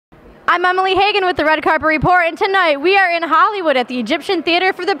I'm Emilie Hagen with the Red Carpet Report, and tonight we are in Hollywood at the Egyptian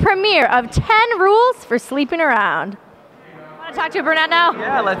Theater for the premiere of 10 Rules for Sleeping Around. Want to talk to a brunette now?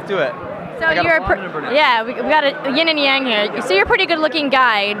 Yeah, let's do it. So yeah, we got a yin and yang here. So you're a pretty good-looking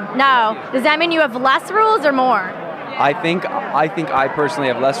guy. Now, does that mean you have less rules or more? I think I personally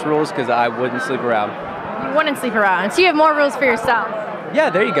have less rules because I wouldn't sleep around. You wouldn't sleep around, so you have more rules for yourself. Yeah,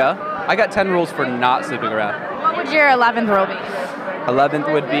 there you go. I got 10 rules for not sleeping around. What would your 11th rule be?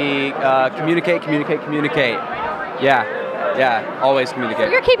 11th would be communicate, communicate, communicate. Yeah, always communicate.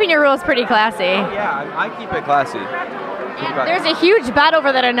 So you're keeping your rules pretty classy. Yeah, I keep it classy. There's a huge bed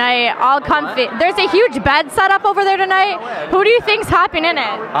over there tonight, all comfy. There's a huge bed set up over there tonight. Who do you think's hopping in it?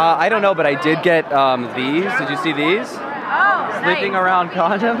 I don't know, but I did get these. Did you see these? Oh, Sleeping nice. around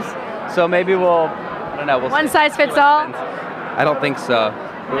condoms. So maybe I don't know. One size fits all? I don't think so.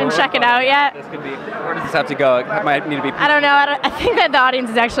 Didn't check it out yet? This could be, where does this have to go? It might need to be. I don't know. I think that the audience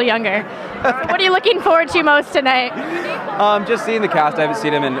is actually younger. What are you looking forward to most tonight? Just seeing the cast. I haven't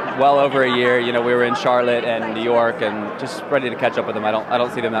seen them in well over a year. You know, we were in Charlotte and New York, and just ready to catch up with them. I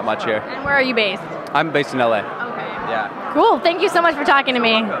don't see them that much here. And where are you based? I'm based in LA. Okay. Yeah. Cool. Thank you so much for talking to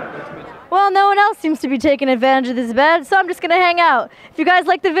me. Well, no one else seems to be taking advantage of this bed, so I'm just going to hang out. If you guys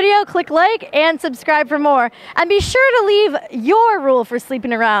like the video, click like and subscribe for more. And be sure to leave your rule for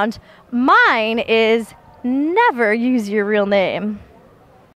sleeping around. Mine is never use your real name.